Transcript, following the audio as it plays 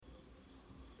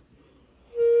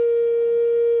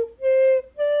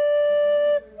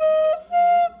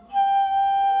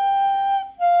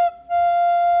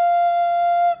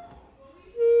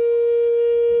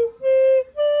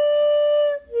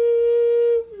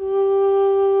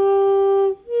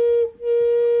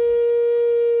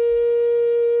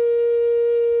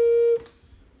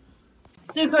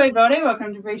Chloe Bode.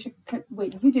 Welcome to Rachel.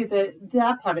 Wait, you do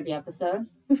that part of the episode.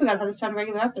 We forgot how to start a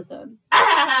regular episode.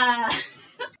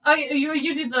 Oh,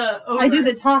 you do the. Over. I do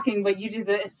the talking, but you do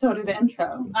the intro.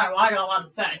 All right, well, I got a lot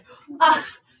to say.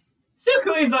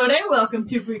 Sukui Bode, welcome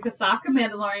to Brikasaka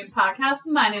Mandalorian podcast.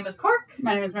 My name is Cork.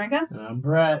 My name is Marika. And I'm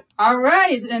Brett. All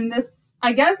right, and this,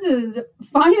 I guess, is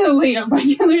finally a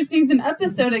regular season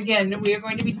episode again. We are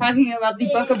going to be talking about the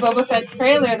Book of Boba Fett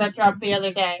trailer that dropped the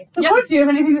other day. So, Cork, do you have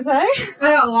anything to say?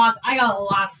 I got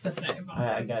lots to say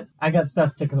about this. I got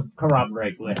stuff to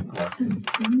corroborate with.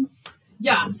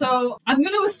 Yeah, so I'm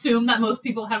going to assume that most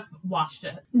people have watched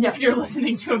it. Yeah. If you're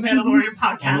listening to a Mandalorian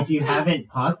podcast. And if you haven't,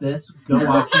 pause this, go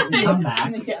watch it, and come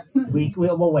back. Yes.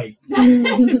 We'll wait.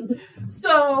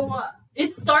 So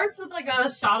it starts with like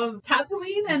a shot of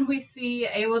Tatooine, and we see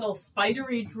a little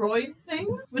spidery droid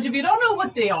thing. Which, if you don't know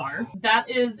what they are, that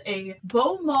is a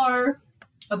Bomar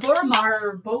monk.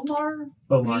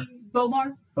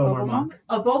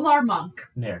 A Bomar monk.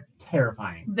 They're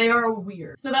terrifying. They are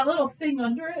weird. So that little thing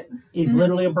under it is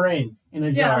literally a brain in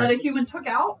a jar. Yeah, that a human took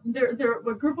out. They're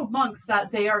a group of monks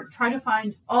that they are trying to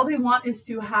find. All they want is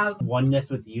to have oneness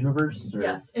with the universe. Or...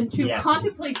 Yes, and to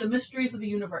contemplate the mysteries of the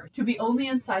universe. To be only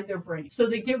inside their brain. So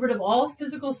they get rid of all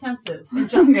physical senses and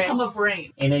just become a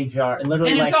brain in a jar. And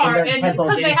literally, in a like jar, in their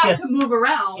temples, because they have to move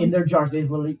around. In their jars, in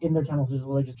their temples, there's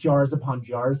literally just jars upon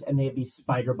jars, and they have these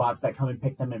spider bots that come and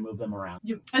pick them and move them around.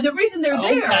 And the reason they're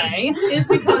there is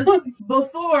because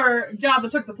before Jabba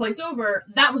took the place over,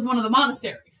 that was one of the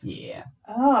monasteries. Yeah.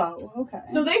 Oh, okay.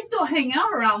 So they still hang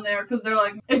out around there because they're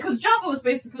like, because Jabba was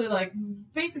basically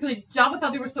Jabba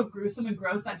thought they were so gruesome and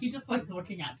gross that he just liked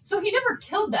looking at it. So he never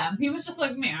killed them. He was just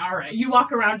like, man, all right, you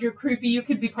walk around, you're creepy, you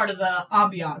could be part of the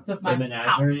ambiance of my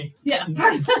house. Yes,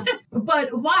 part of that.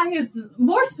 But why it's,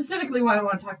 more specifically why I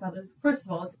want to talk about this, first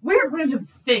of all, is weird random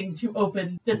thing to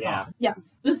open this up. Yeah.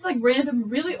 This is like random,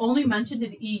 really only mentioned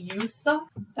in EU stuff.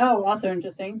 Oh, also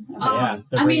interesting. Yeah,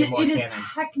 I mean, it is canon.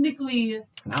 Technically...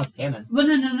 Now it's canon. But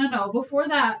no. Before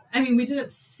that, I mean, we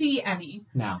didn't see any.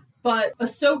 No. But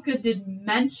Ahsoka did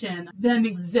mention them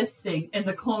existing in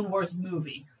the Clone Wars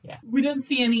movie. Yeah. We didn't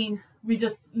see any. We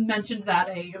just mentioned that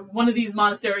one of these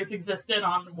monasteries existed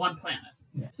on one planet.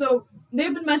 Yeah. So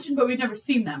they've been mentioned, but we've never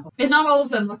seen them. And not all of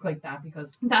them look like that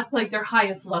because that's like their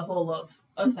highest level of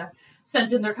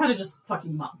Ascension. They're kind of just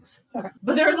fucking monks. Okay.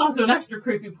 But there is also an extra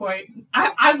creepy point.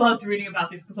 I loved reading about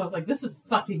these because I was like, this is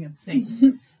fucking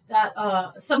insane. That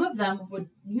some of them would,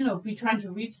 be trying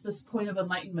to reach this point of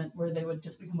enlightenment where they would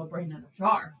just become a brain in a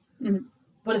jar. Mm-hmm.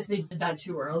 But if they did that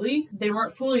too early, they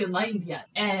weren't fully enlightened yet.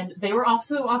 And they were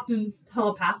also often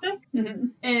telepathic. Mm-hmm.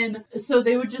 And so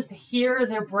they would just hear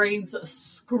their brains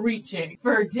screeching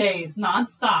for days,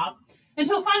 nonstop.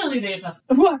 Until finally they adjust.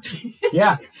 What?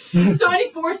 Yeah. So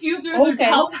any Force users or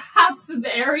telepaths in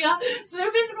the area, so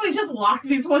they're basically just locked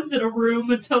these ones in a room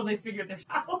until they figure this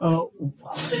out. Oh,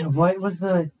 what was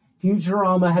the...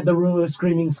 Futurama had the room of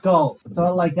screaming skulls. It's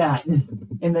all like that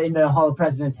in the Hall of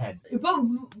President's head. But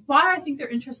why I think they're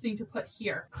interesting to put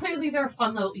here. Clearly they're a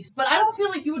fun little Easter. But I don't feel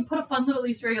like you would put a fun little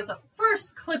Easter egg as the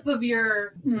first clip of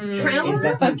your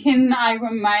trailer. But can I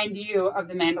remind you of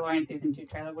the Mandalorian Season 2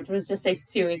 trailer, which was just a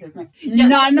series of mistakes. Yes.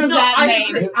 None of that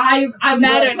made I'm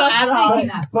mattered at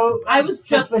all. I was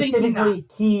just thinking that.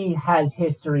 He has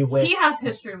history with... He has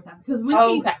history with them.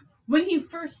 Because when he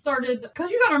first started,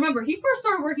 because you gotta remember, he first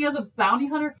started working as a bounty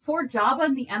hunter for Jabba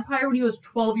in the Empire when he was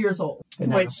 12 years old.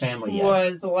 Which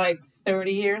was like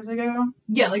 30 years ago?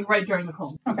 Yeah, like right during the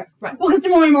Clone. Okay. Right. Well, because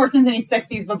Timothy Morrison's in his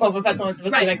 60s, but Boba Fett's only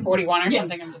supposed to be like 41 or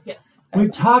something. Yes.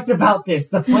 We've talked about this.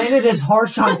 The planet is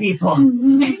harsh on people.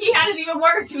 And he had it even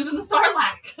worse. He was in the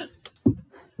Sarlacc.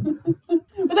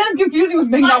 But then it's confusing with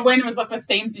Ming-Na Wen was like the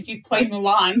same since she's played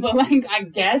Mulan, but I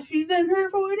guess she's in her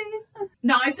 40s.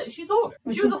 No, I said she's older.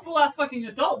 She was a full-ass fucking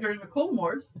adult during the Clone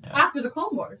Wars. Yeah. After the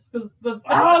Clone Wars. Because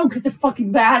the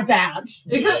fucking Bad Batch.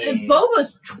 Because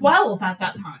Boba's 12 at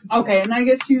that time. Okay, and I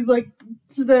guess she's like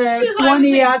the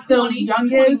 20 at the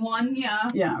youngest. 21,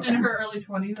 yeah. Okay. In her early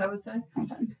 20s, I would say.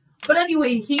 Okay. But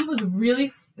anyway, he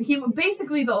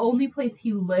basically the only place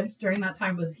he lived during that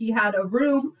time was he had a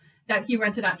room that he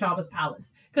rented at Jabba's palace.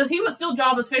 Because he was still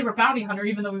Jabba's favorite bounty hunter,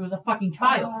 even though he was a fucking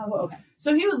child. Oh, okay.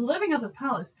 So he was living at this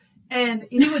palace, and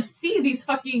he would see these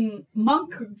fucking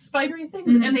monk spidery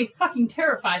things, and they fucking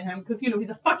terrified him, because, he's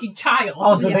a fucking child.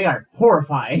 Also, they are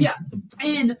horrifying. Yeah.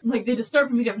 And, they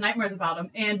disturbed him, he'd have nightmares about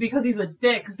him, and because he's a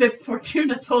dick, Bib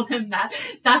Fortuna told him that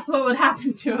that's what would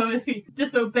happen to him if he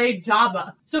disobeyed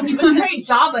Jabba. So if he betrayed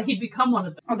Jabba, he'd become one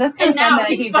of them. Oh, that's kind of fun that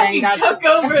he fucking took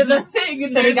over the thing,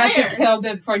 and he got to kill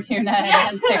Bib Fortuna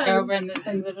and take over, and the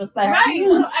things are just there. Right.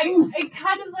 So I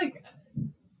kind of,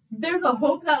 there's a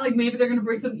hope that like maybe they're gonna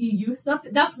bring some EU stuff.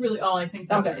 That's really all I think.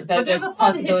 That Okay, but there's a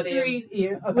fun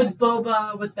history of with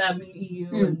Boba, with them in EU,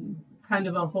 and kind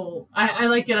of a whole. I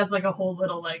like it as like a whole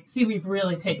little like. See, we've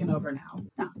really taken over now.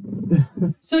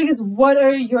 So I guess what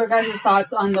are your guys'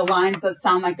 thoughts on the lines that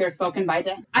sound like they're spoken by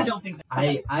Din? I don't think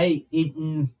that.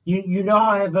 You know how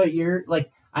I have a ear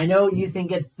like. I know you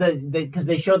think it's the because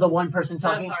they show the one person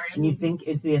talking, and you think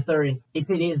it's the Arthurian. If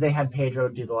it is, they had Pedro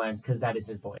do the lines because that is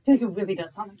his voice. I feel like it really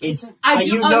does sound like It's Pedro.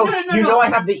 you know I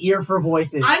have the ear for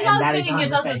voices. I'm not and that saying is it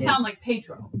doesn't 100% sound like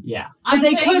Pedro. Yeah, But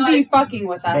they saying, could be like, fucking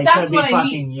with that. They That's could be what I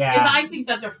fucking, mean. yeah. Is I think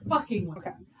that they're fucking with.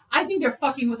 Okay. I think they're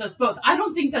fucking with us both. I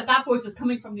don't think that voice is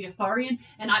coming from the Atharian,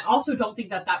 and I also don't think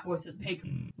that voice is Pedro.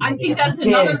 I think that's Din.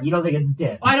 another. You don't think it's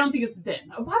Din? I don't think it's Din.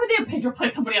 Why would they have Pedro play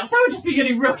somebody else? That would just be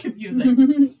getting real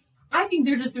confusing. I think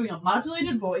they're just doing a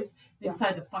modulated voice. They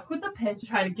decided to fuck with the pitch to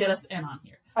try to get us in on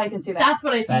here. I can see that. That's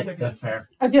what I think they're doing. That's fair.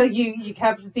 I feel like you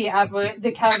kept the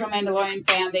casual Mandalorian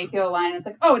fan. They hear a line, and it's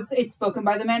like, oh, it's spoken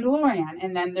by the Mandalorian,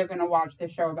 and then they're gonna watch the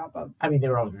show about Boba. I mean, they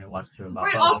were all going to watch through about.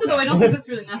 Right. Boba Also, though, Fett. I don't think that's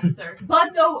really necessary.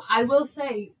 But though, I will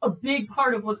say a big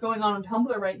part of what's going on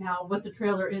Tumblr right now with the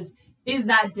trailer is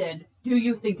that Din? Do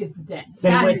you think it's Din?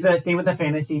 Same with the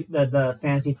fantasy the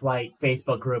Fantasy Flight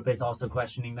Facebook group is also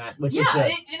questioning that, which is the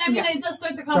and I mean, it does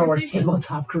start the Star Wars conversation.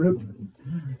 tabletop group.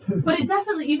 But it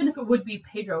definitely, even if it would be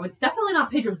Pedro, it's definitely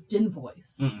not Pedro's Din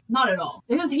voice. Not at all.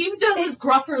 Because he does his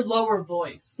gruffer, lower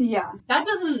voice. Yeah, That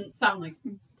doesn't sound like...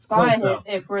 but so.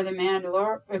 if we're the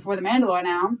Mandalore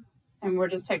now, and we're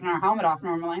just taking our helmet off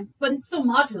normally. But it's still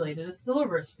modulated. It's still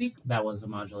over a speaker. That was a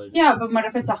modulated. Yeah, but what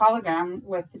if it's a hologram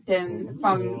with Din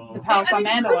from the Palace on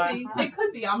Mandalore? It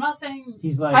could be. I'm not saying...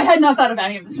 He's like. I had not thought of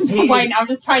any of this until right now. I'm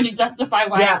just trying to justify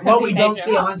why. Yeah, it what could we be don't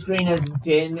Pedro. see on screen is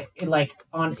Din in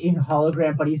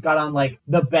hologram, but he's got on like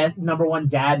the best #1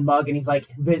 dad mug, and he's like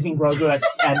visiting Grogu at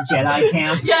Jedi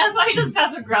camp. Yeah, that's why he just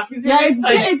has a gruff. He's Yeah, really it's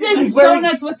excited. He's wearing-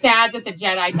 donuts with dads at the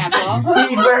Jedi Temple.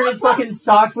 He's wearing his fucking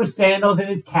socks with sandals and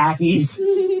his khakis.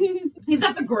 He's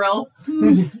at the grill.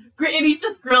 And he's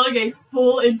just grilling a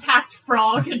full intact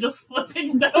frog and just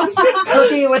flipping it over. He's just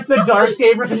cooking it with the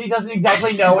Darksaber because he doesn't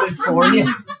exactly know what it's for yet.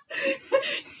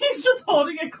 He's just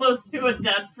holding it close to a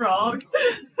dead frog.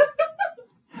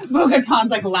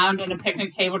 Bo-Katan's like lounging at a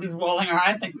picnic table, just rolling her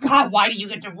eyes, like, God, why do you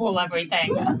get to rule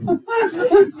everything?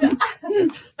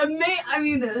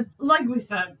 Like we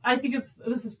said, I think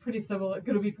this is pretty similar.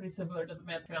 Going to be pretty similar to the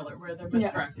Mad trailer, where they're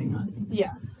misdirecting us.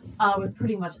 Yeah. With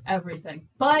pretty much everything.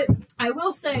 But I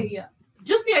will say,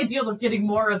 just the idea of getting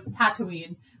more of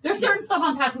Tatooine. There's certain stuff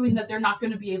on Tatooine that they're not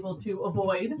going to be able to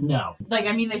avoid. No. Like,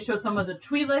 I mean, they showed some of the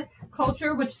Twi'lek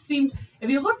culture, which seemed, if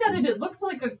you looked at it, it looked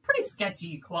like a pretty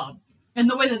sketchy club. And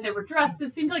the way that they were dressed,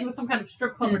 it seemed like it was some kind of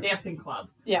strip club or dancing club.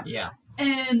 Yeah. Yeah.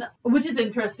 And, which is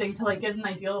interesting to, like, get an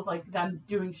idea of, like, them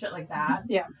doing shit like that.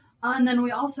 Yeah. And then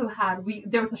we also had,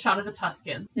 there was the shot of the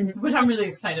Tusken, which I'm really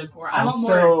excited for. I want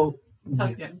Also, more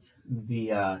Tuskens. the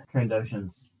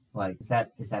Trandoshans, like, is that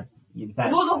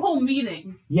Well, the whole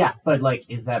meeting. yeah, but like,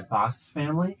 is that Bosk's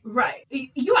family? Right.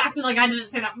 You acted like I didn't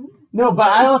say that. No, but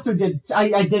I also did.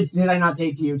 I did I not say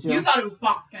it to you too? You thought it was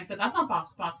Bosk. And I said, that's not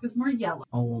Bosk. Bosk is more yellow.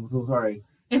 Oh, I'm so sorry.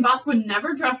 And Bosk would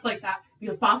never dress like that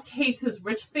because Bosk hates his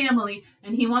rich family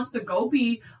and he wants to go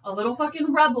be a little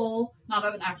fucking rebel. Not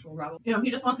an actual rebel. You know, he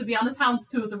just wants to be on his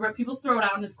houndstooth and rip people's throat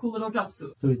out in his cool little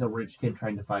jumpsuit. So he's a rich kid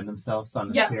trying to find themselves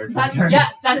on a Yes, spiritual journey.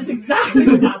 that is exactly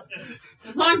what Bosk is.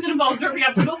 As long as it involves ripping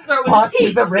out people's throat with his Bosk is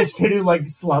teeth. the rich kid who like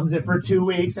slums it for 2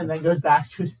 weeks and then goes back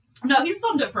to his. No, he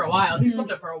slummed it for a while. He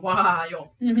slummed it for a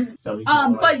while. So he's more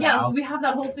But like yes, Val. we have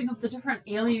that whole thing of the different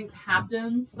alien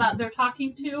captains that they're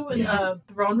talking to in the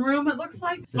throne room, it looks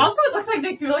like. So- Also, it looks like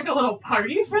they threw like a little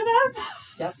party for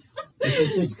them.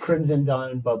 It's just Crimson Dawn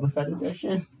and Boba Fett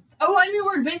edition. Oh, I mean,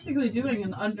 we're basically doing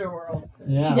an underworld.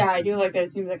 Yeah. Yeah, I do like that.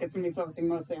 It seems like it's going to be focusing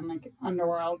mostly on, like,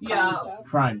 underworld crime stuff.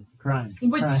 Crime.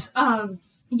 Which, crime.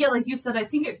 yeah, like you said, I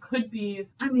think it could be,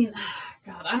 I mean,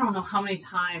 God, I don't know how many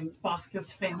times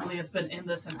Boska's family has been in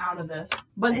this and out of this,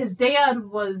 but his dad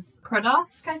was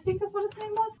Kradosk, I think is what his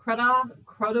name was?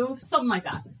 Kratos, something like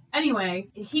that. Anyway,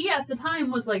 he at the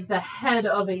time was like the head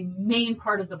of a main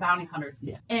part of the bounty hunters.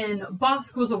 Yeah. And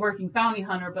Bosk was a working bounty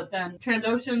hunter, but then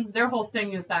Trandoshans, their whole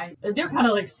thing is that they're kind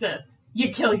of like Sith. You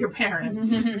kill your parents.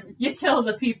 You kill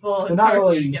the people. But not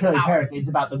only to you get kill your power. parents, it's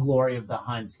about the glory of the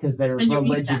hunt because their And you eat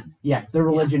religion. them. Yeah, their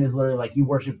religion is literally like you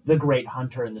worship the great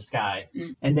hunter in the sky,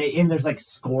 and there's like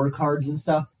scorecards and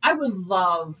stuff. I would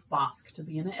love Bosk to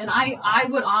be in it, and I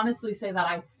would honestly say that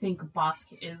I think Bosk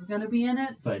is going to be in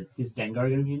it. But is Dengar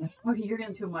gonna be in it? Okay, you're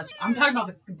getting too much. I'm talking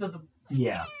about the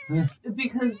Yeah.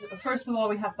 because first of all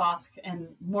we have Bosk and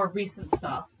more recent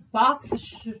stuff.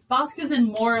 Bosk is in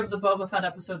more of the Boba Fett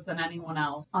episodes than anyone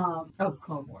else of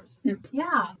Clone Wars.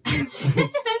 Yeah.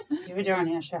 You were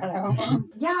doing a shout out.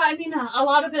 Yeah, I mean, a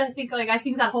lot of it, I think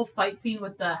that whole fight scene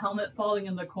with the helmet falling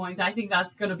and the coins, I think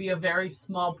that's going to be a very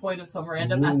small point of some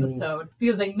random episode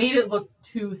because they made it look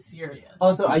too serious.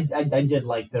 Also, I did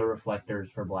like the reflectors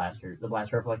for blasters, the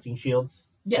blaster reflecting shields.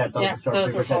 Yes, those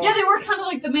were cool. Yeah, they were kind of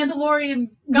like the Mandalorian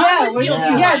shields.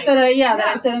 Yes, that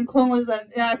I said in Clone Wars that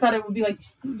I thought it would be like,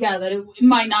 that it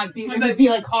might not be, it would be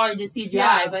like hard to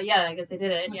CGI, but I guess they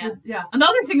did it. Yeah.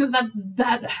 Another thing is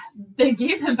that they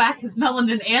gave him back his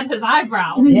melanin and his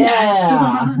eyebrows.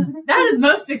 Yeah. That is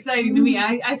most exciting to me.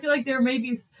 I feel like there may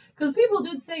be, because people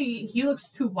did say he looks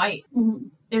too white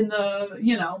in the,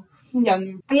 Yeah.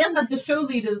 And that the show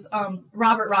lead is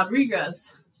Robert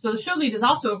Rodriguez. So the show lead is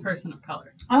also a person of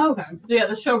color. Oh, okay. Yeah,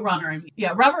 the showrunner. I mean.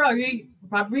 Yeah, Robert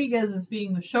Rodriguez is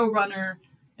being the showrunner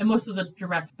and most of the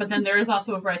direct. But then there is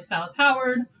also a Bryce Dallas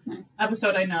Howard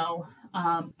episode, I know.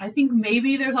 I think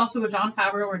maybe there's also a Jon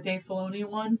Favreau or Dave Filoni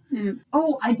one.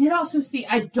 Oh, I did also see,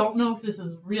 I don't know if this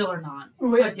is real or not.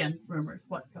 Again, rumors.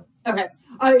 What? Go. Okay.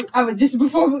 I was just,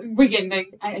 before we get into,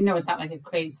 I know it's not like a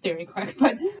crazy theory quick,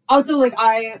 but also like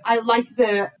I like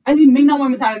I think Ming-Na Wen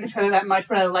was not in the trailer that much,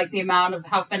 but I like the amount of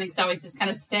how Fennec's always just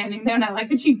kind of standing there, and I like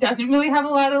that she doesn't really have a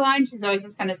lot of lines. She's always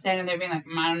just kind of standing there being like,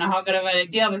 I don't know how good of a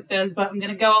deal this is, but I'm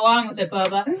gonna go along with it,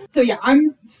 Boba. So yeah,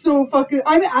 I'm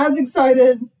as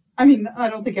excited. I mean, I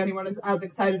don't think anyone is as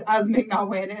excited as Ming-Na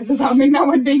Wen is about Ming-Na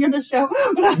Wen being in the show,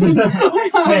 but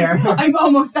I'm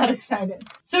almost that excited.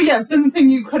 So yes, then the thing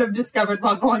you could have discovered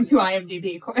while going to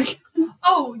IMDb quick.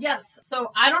 Oh, yes.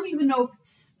 So I don't even know if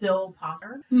it's still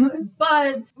possible,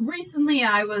 but recently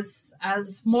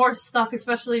as more stuff,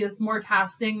 especially as more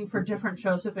casting for different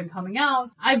shows have been coming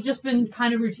out, I've just been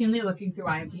kind of routinely looking through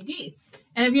IMDb.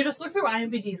 And if you just look through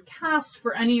IMDb's cast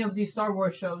for any of these Star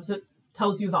Wars shows, it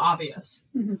tells you the obvious.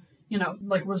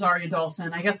 Like Rosario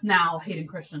Dawson, I guess now Hayden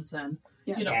Christensen.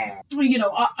 I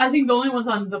think the only ones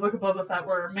on the Book of Boba Fett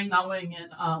were Ming-Na Wen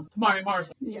and Tamari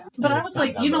Morrison. Yeah. But I was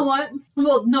like, you know what?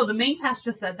 Well, no, the main cast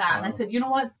just said that. And I said, you know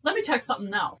what? Let me check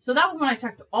something else. So that was when I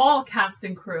checked all cast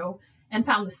and crew and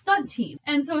found the stunt team.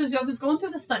 And so as I was going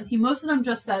through the stunt team, most of them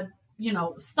just said,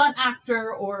 stunt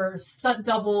actor or stunt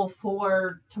double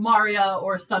for Tamaria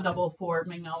or stunt double for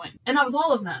Ming-Na Wen. And that was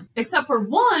all of them. Except for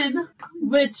one,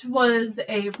 which was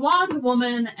a blonde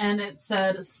woman, and it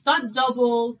said stunt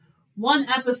double, one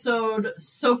episode,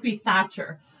 Sophie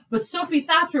Thatcher. But Sophie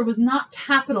Thatcher was not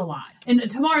capitalized. And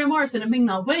Tamaria Morrison and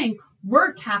Ming-Na Wen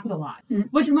were capitalized.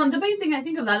 Which, the main thing I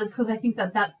think of that is because I think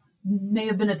that may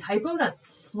have been a typo that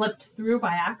slipped through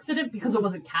by accident because it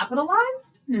wasn't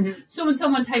capitalized. So when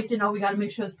someone typed in, we got to make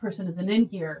sure this person isn't in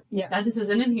here, that this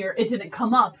isn't in here, it didn't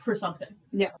come up for something.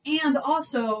 Yeah. And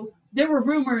also, there were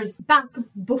rumors back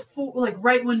before, like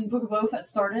right when Book of Boba Fett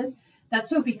started, that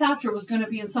Sophie Thatcher was going to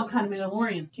be in some kind of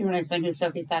Mandalorian. Do you want to explain who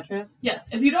Sophie Thatcher is? Yes.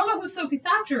 If you don't know who Sophie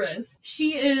Thatcher is,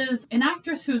 she is an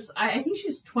actress who's, I think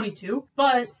she's 22,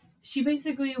 but she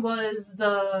basically was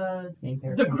the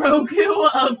Grogu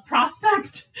of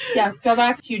Prospect. Yes, go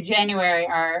back to January,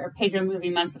 our Pedro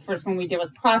movie month. The first one we did was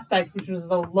Prospect, which was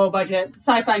the low-budget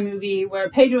sci-fi movie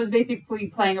where Pedro was basically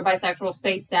playing a bisexual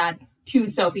space dad to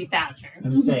Sophie Thatcher. I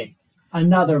would say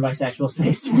another bisexual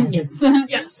space dad.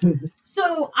 Yes.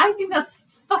 So I think that's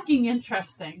fucking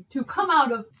interesting to come out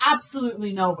of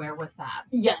absolutely nowhere with that.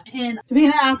 Yeah. And to be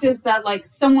an actress that, like,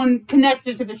 someone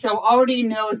connected to the show already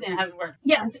knows and has worked.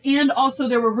 Yes, and also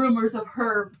there were rumors of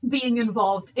her being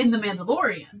involved in The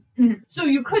Mandalorian. So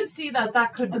you could see that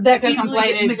could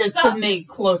conflated just to make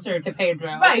closer to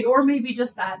Pedro. Right, or maybe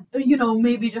just that,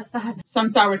 some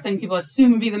Star Wars thing people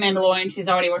assume would be The Mandalorian. She's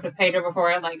already worked with Pedro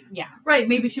before, Right,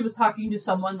 maybe she was talking to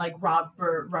someone like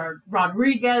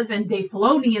Rodriguez and Dave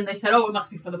Filoni, and they said, it must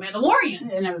be for The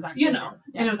Mandalorian. And it was actually,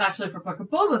 and it was actually for Book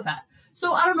of Boba Fett.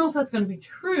 So I don't know if that's going to be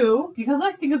true, because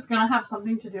I think it's going to have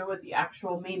something to do with the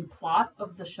actual main plot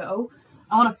of the show.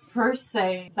 I want to first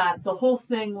say that the whole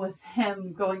thing with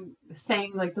him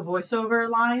saying like the voiceover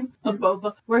lines of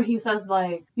Boba, where he says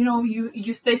like,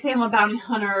 they say I'm a bounty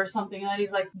hunter or something, and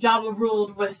he's like, Jabba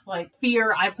ruled with like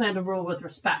fear, I plan to rule with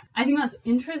respect. I think that's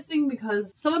interesting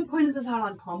because someone pointed this out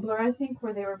on Tumblr, I think,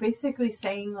 where they were basically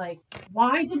saying like,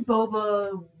 why did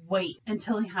Boba wait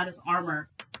until he had his armor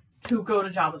to go to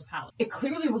Jabba's palace? It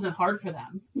clearly wasn't hard for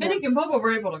them. Fennec and Boba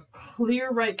were able to clear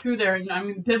right through there.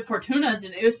 And Bib Fortuna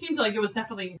didn't. It seemed like it was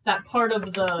definitely that part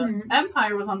of the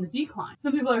Empire was on the decline.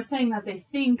 Some people are saying that they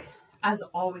think as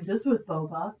always is with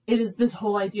Boba, it is this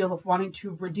whole ideal of wanting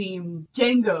to redeem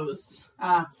Jango's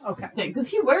okay. thing. Because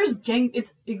he wears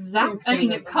it's exact. It's I mean,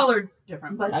 Jango's it's colored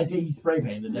different, but I did. He spray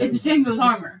painted it. it's Jango's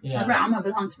armor. Yeah. Rama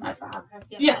belonged to my father.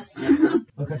 Yes.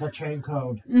 Look at the chain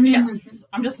code. Yes.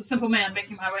 I'm just a simple man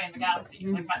making my way in the galaxy,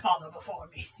 like my father before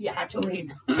me. Yeah,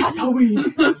 Tatooine.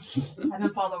 Tatooine. I've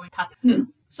been following Tatooine.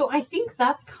 So I think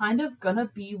that's kind of gonna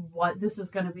be what this is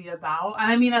gonna be about.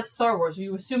 I mean, that's Star Wars.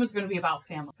 You assume it's gonna be about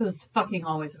family because it's fucking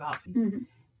always about family. Mm-hmm.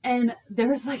 And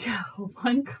there's like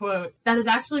one quote that is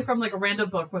actually from like a random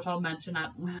book, which I'll mention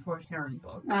at Force Karen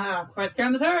book. Force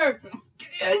Karen the Turk.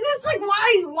 It's just like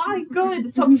why good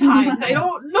sometimes I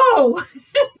don't know.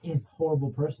 If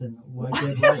horrible person, why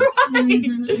good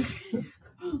life?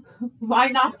 Why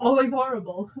not always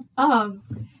horrible? And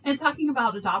it's talking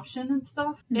about adoption and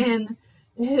stuff, and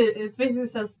it basically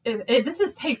says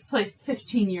takes place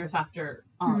 15 years after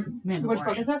Mandalorian. Which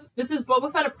book is this? This is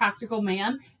Boba Fett, A Practical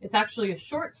Man. It's actually a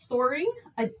short story.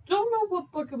 I don't know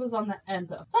what book it was on the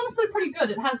end of. It's honestly pretty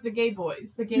good. It has the gay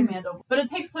boys, the gay Mando, but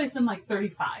it takes place in like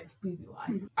 35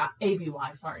 BBY.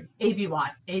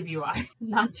 ABY.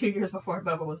 Not 2 years before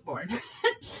Boba was born.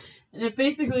 And it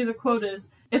basically, the quote is,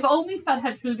 "If only Fett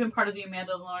had truly been part of the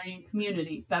Mandalorian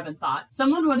community," Bevan thought,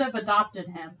 "someone would have adopted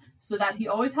him so that he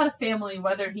always had a family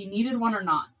whether he needed one or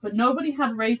not. But nobody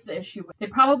had raised the issue. They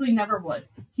probably never would.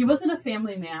 He wasn't a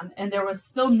family man, and there was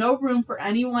still no room for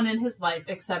anyone in his life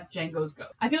except Jango's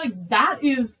goat." I feel like that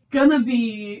is gonna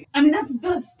be... I mean, that's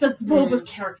Boba's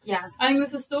character. Yeah. I think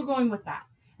this is still going with that.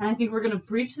 And I think we're gonna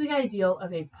breach the ideal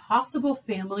of a possible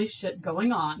family shit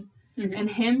going on. Mm-hmm. And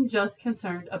him just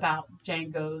concerned about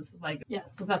Jango's, like,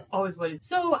 yes, so that's always what it is.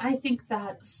 So I think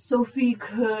that Sophie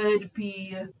could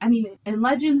be, I mean, in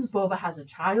Legends, Boba has a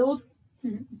child.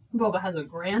 Mm-hmm. Boba has a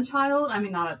grandchild. I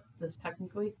mean, not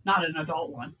technically, not an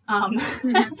adult one.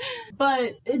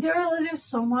 But there's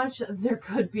so much, there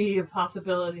could be a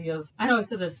possibility of, I know I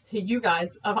said this to you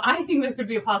guys, I think there could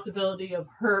be a possibility of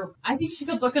her, I think she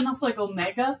could look enough like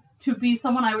Omega to be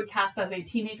someone I would cast as a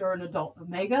teenager or an adult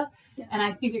Omega. Yes. And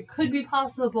I think it could be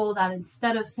possible that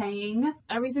instead of saying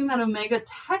everything that Omega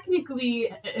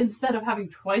technically, instead of having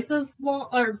twice as long,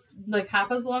 or like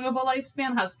half as long of a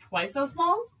lifespan, has twice as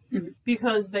long. Mm-hmm.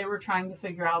 Because they were trying to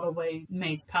figure out a way to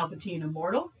make Palpatine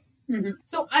immortal. Mm-hmm.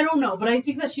 So I don't know, but I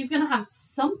think that she's going to have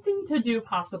something to do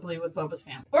possibly with Boba's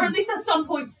family. Or at least at some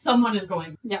point someone is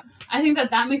going. Yeah. I think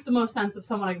that makes the most sense of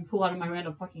someone I can pull out of my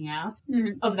random fucking ass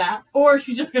of that. Or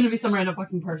she's just going to be some random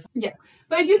fucking person. Yeah.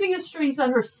 But I do think it's strange that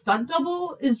her stunt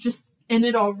double is just in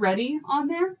it already on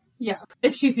there. Yeah.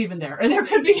 If she's even there. And there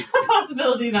could be a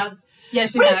possibility that... Yeah,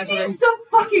 she's not. It seems so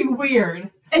fucking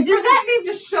weird. It's just for that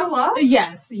name to show up.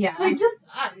 Yes, yeah. Like, just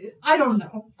I don't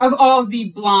know. Of all the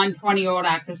blonde 20-year-old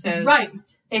actresses, right?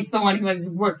 It's the one who has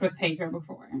worked with Pedro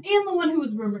before, and the one who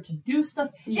was rumored to do stuff,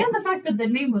 and the fact that the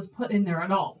name was put in there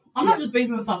at all. I'm not just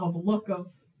basing this off of a look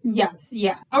of. Yes,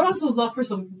 yeah. I would also love for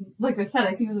some, like I said,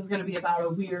 I think this is going to be about a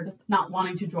weird not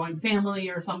wanting to join family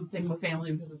or something with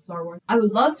family because it's Star Wars. I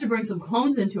would love to bring some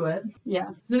clones into it. Yeah.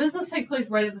 So this does take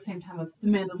place right at the same time of The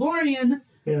Mandalorian.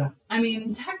 Yeah. I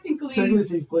mean, technically it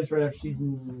takes place right after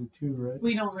season 2, right?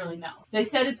 We don't really know. They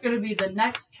said it's going to be the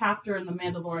next chapter in the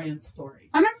Mandalorian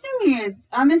story. I'm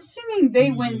assuming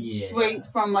they went straight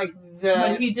from like the.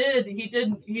 But he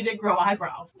did grow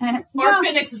eyebrows. Or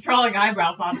Phoenix is drawing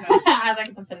eyebrows on him. I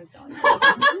like the Phoenix drawing.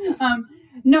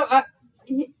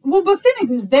 Well, but Finnick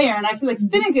is there, and I feel like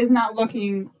Finnick is not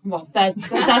looking. Well, that's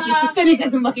just Finnick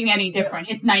isn't looking any different.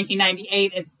 It's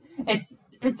 1998. It's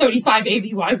 35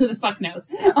 ABY, who the fuck knows?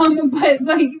 But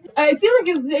like, I feel like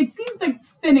it seems like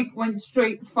Finnick went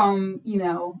straight from,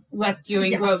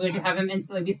 rescuing Grogu to have him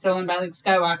instantly be stolen by Luke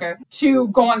Skywalker to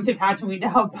going to Tatooine to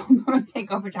help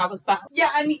take over Jabba's power.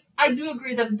 Yeah, I mean, I do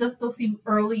agree that it does still seem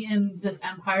early in this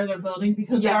empire they're building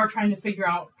because they are trying to figure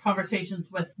out conversations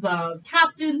with the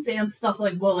captains and stuff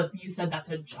like, well, if you said that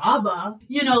to Jabba,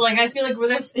 I feel like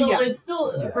they're still, it's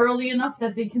still early enough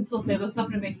that they can still say those stuff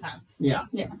and it makes sense. Yeah.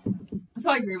 Yeah. So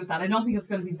I agree with that. I don't think it's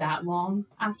going to be that long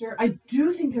after. I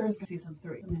do think there is season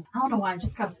 3. I don't know why. I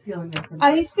just got a feeling there's going to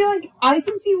be. I feel like I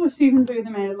can see with season 3 of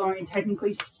The Mandalorian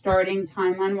technically starting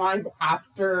timeline-wise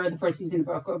after the first season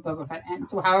of Boba Fett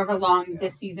ends. So however long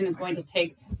this season is going to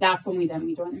take that's when we join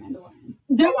the Mandalorian.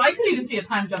 Oh, I could even see a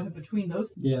time jump in between those.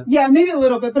 Yeah, maybe a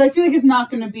little bit, but I feel like it's not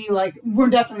going to be like, we're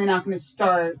definitely not going to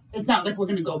start, it's not like we're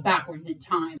going to go backwards in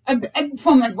time.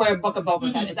 From like where Book of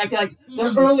Boba Fett is. I feel like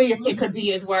the earliest it could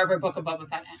be is wherever Book of Boba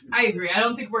Fett ends. I agree. I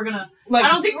don't think we're gonna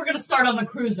start on the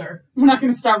cruiser. We're not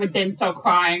going to start with Din still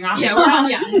crying. Yeah, we're not,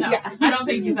 yeah. I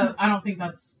don't think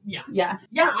that's, yeah. Yeah.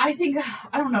 Yeah, I think,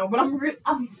 I don't know, but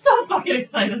I'm so fucking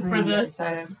excited for this.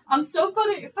 I'm so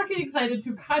fucking excited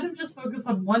to kind of just focus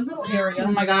on one little area.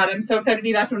 Oh my god, I'm so excited to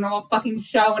be back to a normal fucking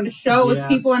show and a show with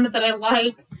people in it that I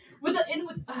like. With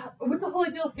the whole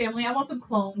idea of family, I want some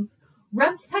clones.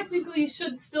 Rex technically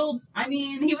should still, I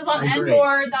mean, he was on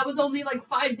Endor, that was only like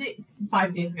 5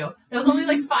 days ago. That was only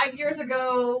like 5 years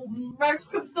ago. Rex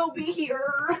could still be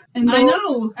here. And I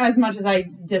know. As much as I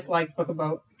disliked Book of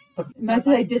Boba, as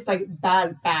I dislike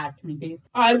bad communities,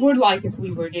 I would like if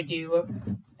we were to do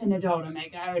an adult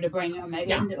Omega, or to bring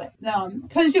Omega into it.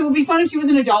 Because it would be fun if she was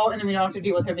an adult and then we don't have to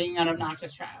deal with her being an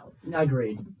obnoxious child.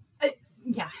 Agreed.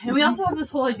 Yeah, and we also have this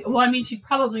whole idea. Well, I mean, she'd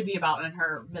probably be about in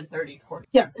her mid-30s, 40s.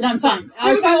 Yes, and I'm fine.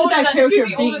 I would be that character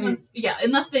being... Yeah,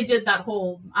 unless they did that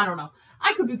whole, I don't know.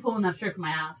 I could be pulling that straight from my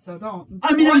ass, so don't.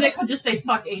 I mean, or they could just say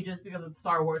fuck ages because it's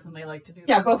Star Wars and they like to do that.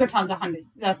 Yeah, Bo-Katan's 100.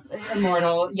 That's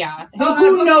immortal. Yeah.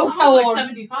 Who knows how old?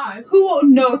 75. Who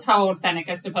knows how old Fennec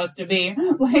is supposed to be?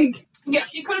 Like, yeah,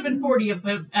 she could have been 40 at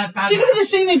Bad Batch. She could have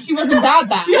just seen that she wasn't Bad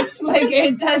Batch. Like,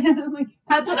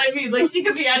 that's what I mean. Like, she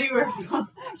could be anywhere from.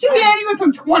 She could be anywhere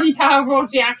from 20 to however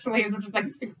old she actually is, which is like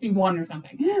 61 or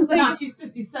something. Like, no, she's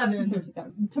 57.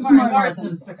 57. Tamara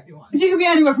Morrison's 61. She could be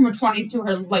anywhere from her 20s to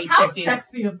her late 50s. How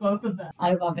sexy of both of them.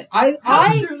 I love it.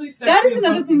 That is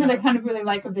another thing that I kind of really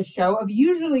like of this show. Of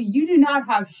usually you do not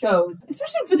have shows,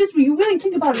 especially for this, where you really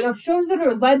think about it, of shows that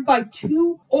are led by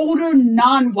two older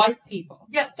non-white people.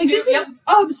 Yeah, like this is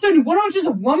absurd. One was just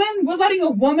a woman. We're letting a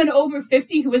woman over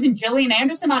 50 who isn't Gillian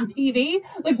Anderson on TV.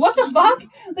 Like, what the fuck?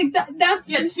 Like that's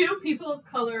two people of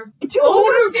color, two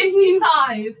over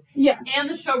 55. Yeah, and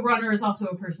the showrunner is also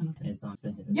a person of It's on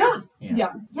specific. Yeah.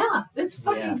 It's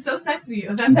fucking so sexy.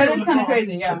 That is kind of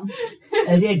crazy. Yeah,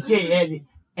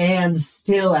 and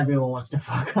still everyone wants to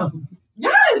fuck them.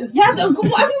 Yes. Everyone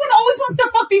always wants to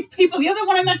fuck these people. The other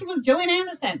one I mentioned was Gillian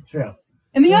Anderson. True.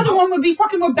 And the other one would be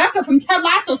fucking Rebecca from Ted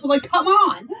Lasso, so, like, come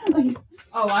on. Like,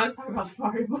 I was talking about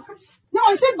Mario Mars. No,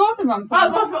 I said both of them. I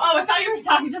thought you were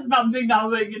talking just about Ming-Na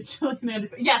Wen and Gillian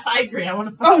Anderson. Yes, I agree. I want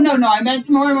to fuck I meant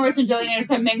Tamora Morris and Gillian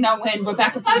Anderson, Ming-Na Wen,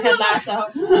 Rebecca from Ted Lasso.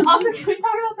 Also, can we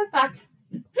talk about the fact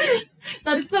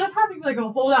that instead of having, like, a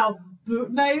hold-out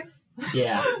boot knife,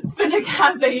 Fennec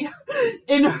has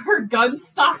in her gun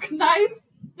stock knife?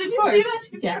 Did you see that?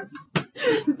 Yes.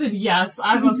 I said, yes,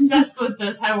 I'm obsessed with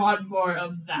this. I want more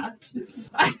of that.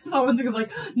 I saw one thing of,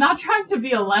 like, not trying to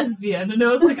be a lesbian, and it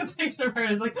was, like, a picture of her,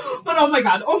 and it's like, but oh my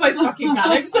god, oh my fucking god,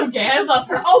 I'm so gay, I love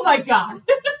her, oh my god.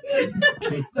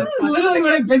 This is literally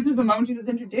what I Vince is the moment she was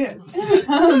introduced.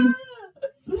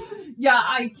 Yeah,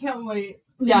 I can't wait.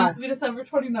 Yeah. It's December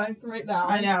 29th right now.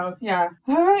 I know, yeah.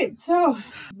 Alright, so,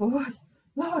 Lord.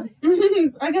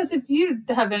 I guess if you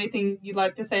have anything you'd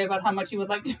like to say about how much you would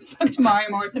like to fuck Tamari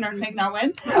Morrison or Ming-Na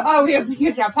Wen, we have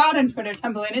Pikachu Pod on Twitter,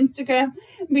 Tumblr, and Instagram.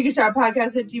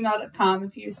 PikachuPodcast@gmail.com.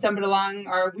 If you stumbled along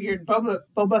our weird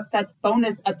Boba Fett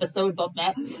bonus episode,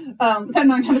 without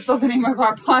knowing how to spell the name of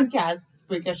our podcast,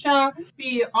 Brickashaw.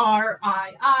 BRIIKASAK.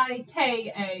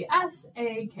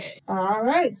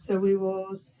 Alright, so we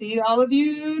will see all of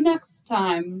you next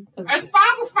time. It's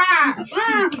Boba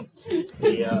Fett!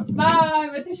 See ya. Bye,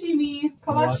 Watashimi,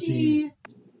 Kawashi.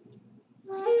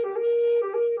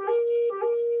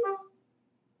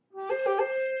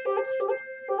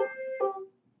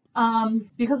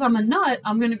 Because I'm a nut,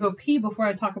 I'm gonna go pee before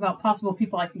I talk about possible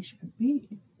people I think she could be.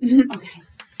 Okay.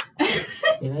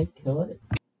 Did I kill it?